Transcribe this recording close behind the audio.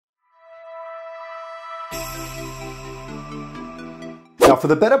Now, for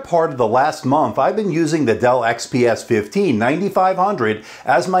the better part of the last month, I've been using the Dell XPS 15 9500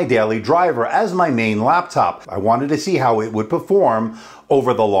 as my daily driver, as my main laptop. I wanted to see how it would perform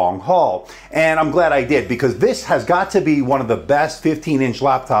over the long haul. And I'm glad I did, because this has got to be one of the best 15-inch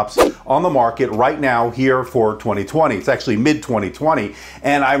laptops on the market right now here for 2020. It's actually mid-2020,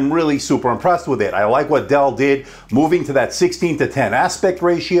 and I'm really super impressed with it. I like what Dell did, moving to that 16:10 aspect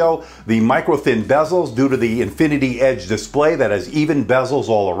ratio, the micro-thin bezels due to the Infinity Edge display that has even bezels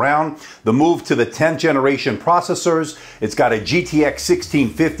all around, the move to the 10th generation processors. It's got a GTX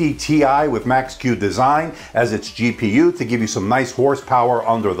 1650 Ti with Max-Q design as its GPU to give you some nice horsepower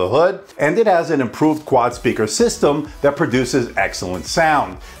under the hood, and it has an improved quad speaker system that produces excellent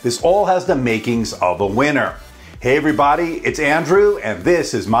sound. This all has the makings of a winner. Hey everybody, it's Andrew, and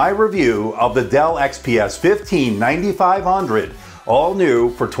this is my review of the Dell XPS 15 9500, all new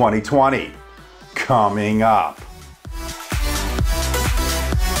for 2020. Coming up.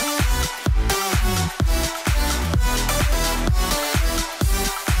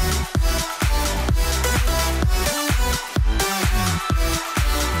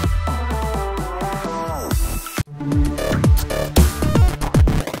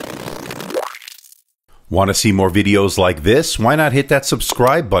 Want to see more videos like this? Why not hit that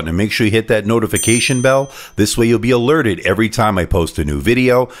subscribe button and make sure you hit that notification bell? This way you'll be alerted every time I post a new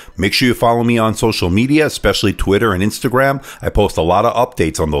video. Make sure you follow me on social media, especially Twitter and Instagram. I post a lot of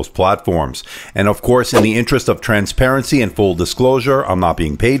updates on those platforms. And of course, in the interest of transparency and full disclosure, I'm not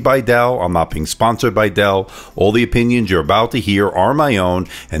being paid by Dell. I'm not being sponsored by Dell. All the opinions you're about to hear are my own,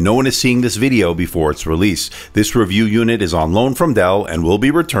 and no one is seeing this video before it's released. This review unit is on loan from Dell and will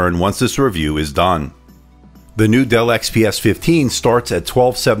be returned once this review is done. The new Dell XPS 15 starts at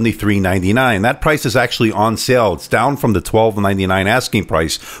 $1,273.99. That price is actually on sale. It's down from the $1,299 asking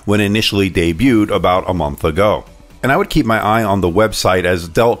price when it initially debuted about a month ago. And I would keep my eye on the website, as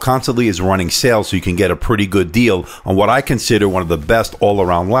Dell constantly is running sales, so you can get a pretty good deal on what I consider one of the best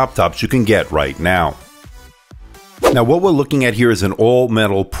all-around laptops you can get right now. Now, what we're looking at here is an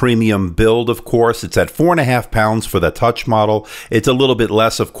all-metal premium build, of course. It's at 4.5 pounds for the touch model. It's a little bit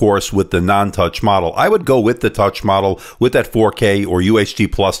less, of course, with the non-touch model. I would go with the touch model with that 4K or UHD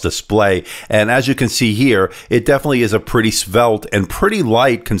Plus display. And as you can see here, it definitely is a pretty svelte and pretty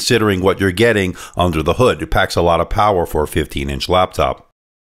light considering what you're getting under the hood. It packs a lot of power for a 15-inch laptop.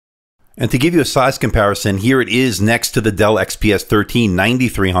 And to give you a size comparison, here it is next to the Dell XPS 13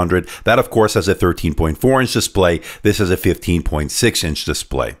 9300. That, of course, has a 13.4-inch display. This has a 15.6-inch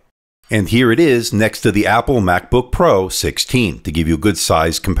display. And here it is next to the Apple MacBook Pro 16. To give you a good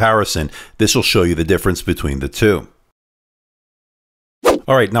size comparison, this will show you the difference between the two.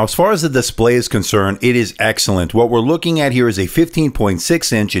 Alright, now as far as the display is concerned, it is excellent. What we're looking at here is a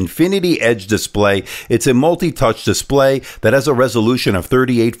 15.6-inch Infinity Edge display. It's a multi-touch display that has a resolution of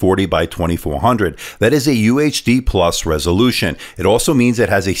 3840 by 2400. That is a UHD Plus resolution. It also means it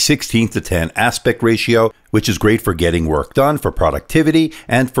has a 16:10 aspect ratio, which is great for getting work done, for productivity,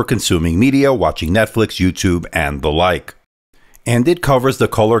 and for consuming media, watching Netflix, YouTube, and the like. And it covers the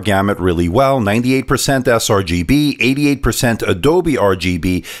color gamut really well. 98% sRGB, 88% Adobe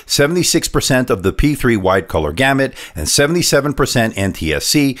RGB, 76% of the P3 wide color gamut, and 77%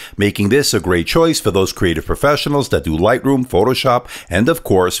 NTSC, making this a great choice for those creative professionals that do Lightroom, Photoshop, and of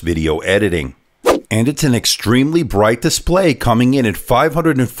course, video editing. And it's an extremely bright display, coming in at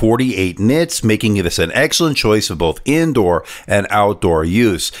 548 nits, making this an excellent choice for both indoor and outdoor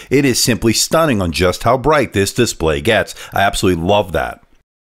use. It is simply stunning on just how bright this display gets. I absolutely love that.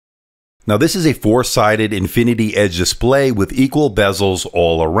 Now, this is a 4-sided Infinity Edge display with equal bezels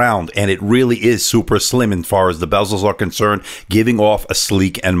all around, and it really is super slim as far as the bezels are concerned, giving off a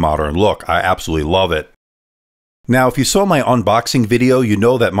sleek and modern look. I absolutely love it. Now, if you saw my unboxing video, you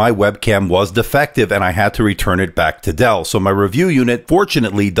know that my webcam was defective and I had to return it back to Dell. So my review unit,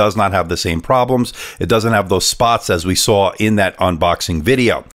 fortunately, does not have the same problems. It doesn't have those spots as we saw in that unboxing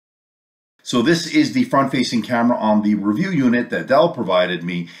video. So this is the front-facing camera on the review unit that Dell provided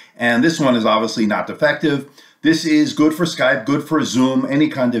me, and this one is obviously not defective. This is good for Skype, good for Zoom, any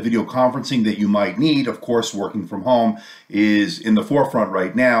kind of video conferencing that you might need. Of course, working from home is in the forefront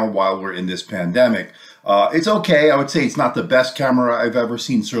right now while we're in this pandemic. It's okay. I would say it's not the best camera I've ever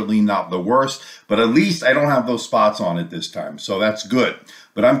seen, certainly not the worst, but at least I don't have those spots on it this time, so that's good.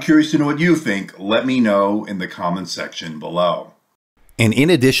 But I'm curious to know what you think. Let me know in the comments section below. And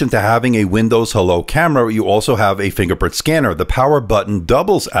in addition to having a Windows Hello camera, you also have a fingerprint scanner. The power button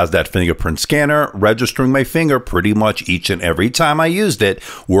doubles as that fingerprint scanner, registering my finger pretty much each and every time I used it,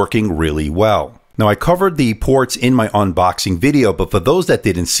 working really well. Now, I covered the ports in my unboxing video, but for those that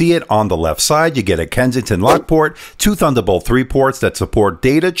didn't see it, on the left side, you get a Kensington lock port, two Thunderbolt 3 ports that support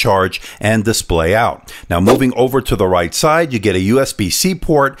data, charge, and display out. Now, moving over to the right side, you get a USB-C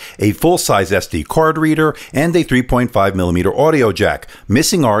port, a full-size SD card reader, and a 3.5mm audio jack.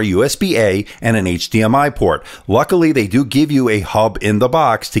 Missing are USB-A and an HDMI port. Luckily, they do give you a hub in the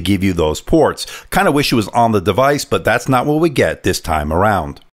box to give you those ports. Kind of wish it was on the device, but that's not what we get this time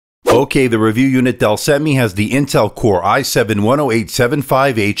around. Okay, the review unit Dell sent me has the Intel Core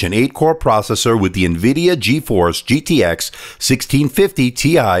i7-10875H and 8-core processor with the NVIDIA GeForce GTX 1650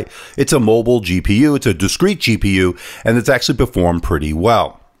 Ti. It's a mobile GPU, it's a discrete GPU, and it's actually performed pretty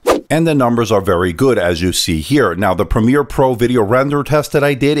well. And the numbers are very good, as you see here. Now, the Premiere Pro video render test that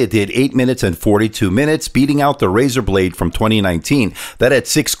I did, it did 8 minutes and 42 minutes, beating out the Razer Blade from 2019. That had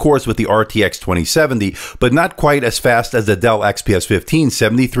 6 cores with the RTX 2070, but not quite as fast as the Dell XPS 15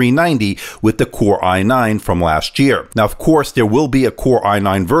 7390 with the Core i9 from last year. Now, of course, there will be a Core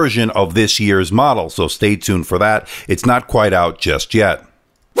i9 version of this year's model, so stay tuned for that. It's not quite out just yet.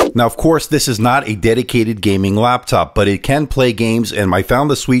 Now, of course, this is not a dedicated gaming laptop, but it can play games, and I found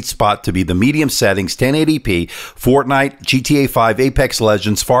the sweet spot to be the medium settings, 1080p, Fortnite, GTA 5, Apex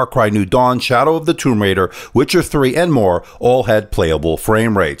Legends, Far Cry New Dawn, Shadow of the Tomb Raider, Witcher 3, and more, all had playable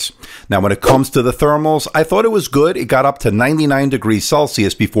frame rates. Now, when it comes to the thermals, I thought it was good. It got up to 99 degrees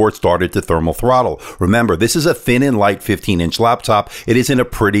Celsius before it started to thermal throttle. Remember, this is a thin and light 15-inch laptop. It is in a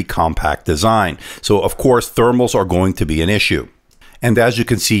pretty compact design. So, of course, thermals are going to be an issue. And as you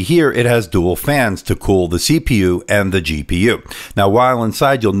can see here, it has dual fans to cool the CPU and the GPU. Now, while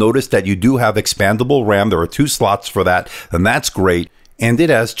inside, you'll notice that you do have expandable RAM. There are 2 slots for that, and that's great. And it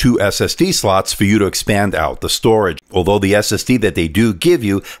has 2 SSD slots for you to expand out the storage. Although the SSD that they do give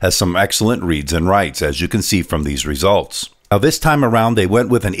you has some excellent reads and writes, as you can see from these results. Now, this time around, they went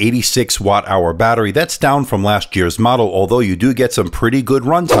with an 86 watt-hour battery. That's down from last year's model, although you do get some pretty good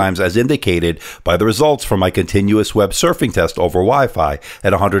run times as indicated by the results from my continuous web surfing test over Wi-Fi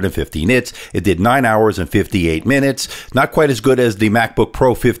at 150 nits. It did 9 hours and 58 minutes. Not quite as good as the MacBook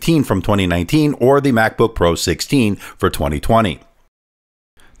Pro 15 from 2019 or the MacBook Pro 16 for 2020.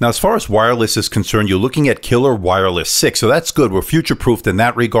 Now, as far as wireless is concerned, you're looking at Killer Wireless 6, so that's good. We're future-proofed in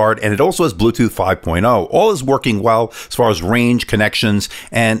that regard, and it also has Bluetooth 5.0. All is working well as far as range, connections,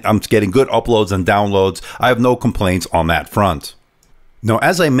 and I'm getting good uploads and downloads. I have no complaints on that front. Now,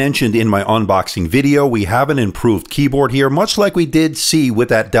 as I mentioned in my unboxing video, we have an improved keyboard here, much like we did see with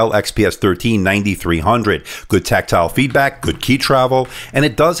that Dell XPS 13 9300. Good tactile feedback, good key travel, and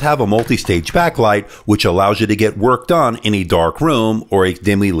it does have a multi-stage backlight, which allows you to get work done in a dark room or a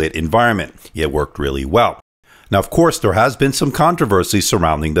dimly lit environment. It worked really well. Now, of course, there has been some controversy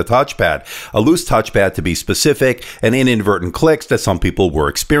surrounding the touchpad. A loose touchpad, to be specific, and inadvertent clicks that some people were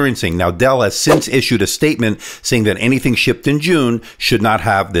experiencing. Now, Dell has since issued a statement saying that anything shipped in June should not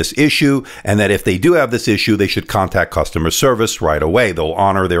have this issue, and that if they do have this issue, they should contact customer service right away. They'll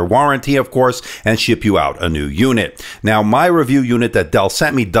honor their warranty, of course, and ship you out a new unit. Now, my review unit that Dell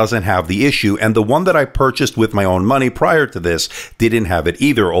sent me doesn't have the issue, and the one that I purchased with my own money prior to this didn't have it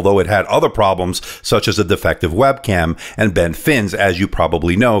either, although it had other problems, such as a defective webcam and bent fins, as you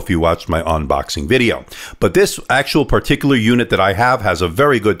probably know if you watched my unboxing video. But this actual particular unit that I have has a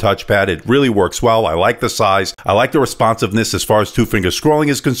very good touchpad. It really works well. I like the size. I like the responsiveness as far as 2-finger scrolling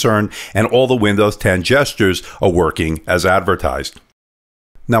is concerned, and all the Windows 10 gestures are working as advertised.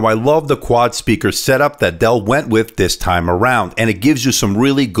 Now, I love the quad speaker setup that Dell went with this time around, and it gives you some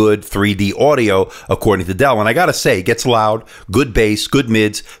really good 3D audio according to Dell. And I gotta say, it gets loud, good bass, good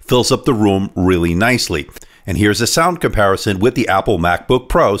mids, fills up the room really nicely. And here's a sound comparison with the Apple MacBook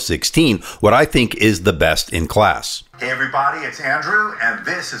Pro 16, what I think is the best in class. Hey everybody, it's Andrew, and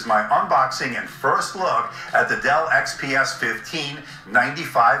this is my unboxing and first look at the Dell XPS 15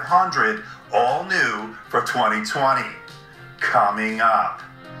 9500, all new for 2020. Coming up.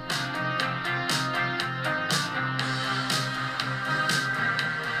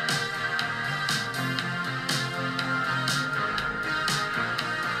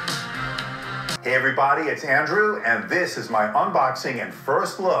 Hey everybody, it's Andrew, and this is my unboxing and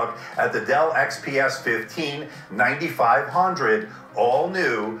first look at the Dell XPS 15 9500, all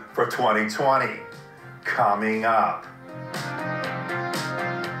new for 2020. Coming up.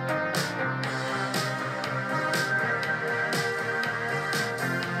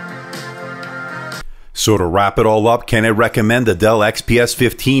 So to wrap it all up, can I recommend the Dell XPS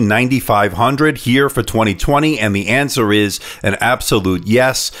 15 9500 here for 2020? And the answer is an absolute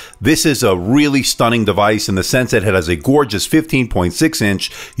yes. This is a really stunning device in the sense that it has a gorgeous 15.6-inch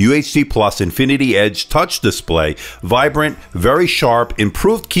UHD Plus Infinity Edge touch display, vibrant, very sharp,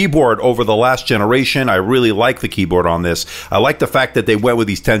 improved keyboard over the last generation. I really like the keyboard on this. I like the fact that they went with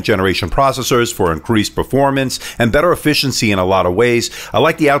these 10th generation processors for increased performance and better efficiency in a lot of ways. I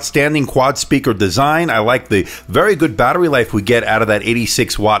like the outstanding quad speaker design. I like the very good battery life we get out of that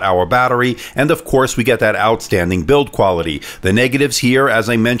 86 watt-hour battery, and of course we get that outstanding build quality. The negatives here, as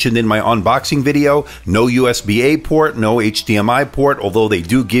I mentioned in my unboxing video, no USB-A port, no HDMI port, although they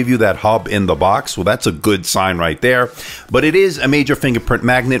do give you that hub in the box, well that's a good sign right there. But it is a major fingerprint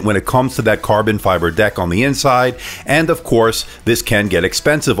magnet when it comes to that carbon fiber deck on the inside, and of course this can get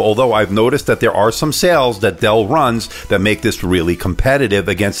expensive, although I've noticed that there are some sales that Dell runs that make this really competitive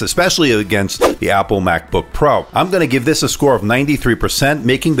against, especially against the Apple MacBook Pro. I'm going to give this a score of 93%,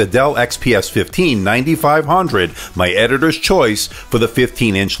 making the Dell XPS 15 9500 my editor's choice for the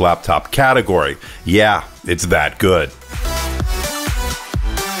 15-inch laptop category. Yeah, it's that good.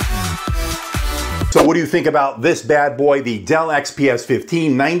 So what do you think about this bad boy, the Dell XPS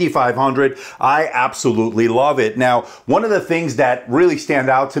 15 9500? I absolutely love it. Now, one of the things that really stand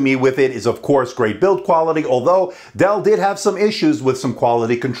out to me with it is, of course, great build quality, although Dell did have some issues with some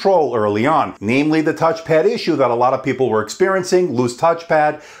quality control early on, namely the touchpad issue that a lot of people were experiencing, loose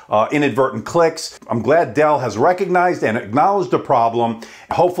touchpad, inadvertent clicks. I'm glad Dell has recognized and acknowledged the problem.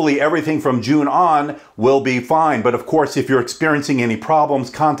 Hopefully everything from June on will be fine, but of course, if you're experiencing any problems,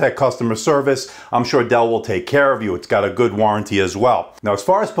 contact customer service. I'm sure Dell will take care of you. It's got a good warranty as well. Now, as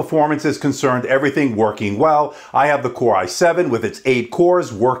far as performance is concerned, everything working well. I have the Core i7 with its 8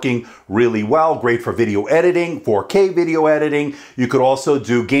 cores working really well. Great for video editing, 4K video editing. You could also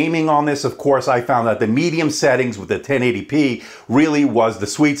do gaming on this. Of course, I found that the medium settings with the 1080p really was the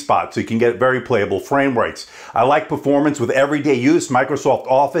sweet spot, so you can get very playable frame rates. I like performance with everyday use. Microsoft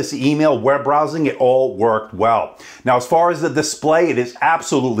Office, email, web browsing, it all worked well. Now, as far as the display, it is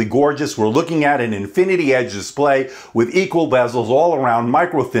absolutely gorgeous. We're looking at an Infinity Edge display with equal bezels all around,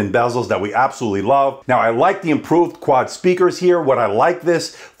 micro thin bezels that we absolutely love. Now, I like the improved quad speakers here. What I like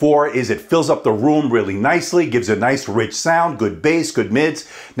this for is it fills up the room really nicely, gives a nice rich sound, good bass, good mids.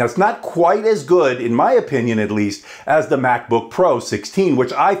 Now, it's not quite as good, in my opinion at least, as the MacBook Pro 16,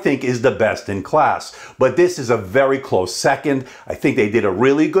 which I think is the best in class. But this is a very close second. I think they did a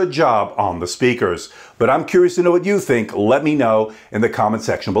really good job on the speakers. But I'm curious to know what you think. Let me know in the comment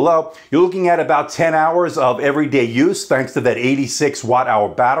section below. You're looking at about 10 hours of everyday use thanks to that 86 watt-hour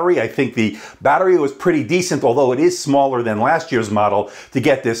battery. I think the battery was pretty decent, although it is smaller than last year's model to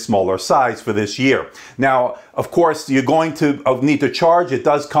get this smaller size for this year. Now, of course, you're going to need to charge. It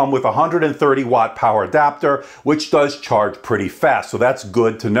does come with a 130 watt power adapter, which does charge pretty fast. So that's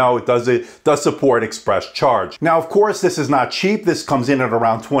good to know. It does support express charge. Now, of course, this is not cheap. This comes in at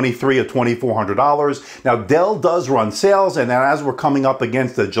around $2,300 or $2,400. Now, Dell does run sales, and then as we're coming up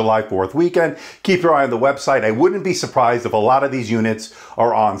against the July 4th weekend, keep your eye on the website. I wouldn't be surprised if a lot of these units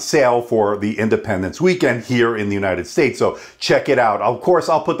are on sale for the Independence weekend here in the United States. So check it out. Of course,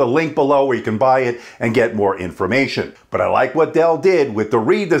 I'll put the link below where you can buy it and get more information. But I like what Dell did with the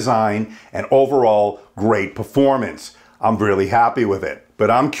redesign and overall great performance. I'm really happy with it. But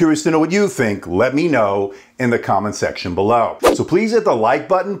I'm curious to know what you think. Let me know in the comment section below. So please hit the like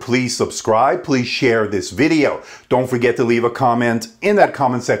button, please subscribe, please share this video. Don't forget to leave a comment in that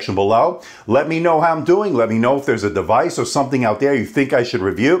comment section below. Let me know how I'm doing. Let me know if there's a device or something out there you think I should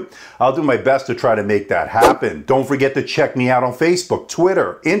review. I'll do my best to try to make that happen. Don't forget to check me out on Facebook,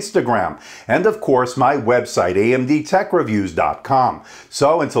 Twitter, Instagram, and of course my website, amdtechreviews.com.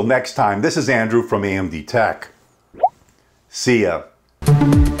 So until next time, this is Andrew from AMD Tech. See ya.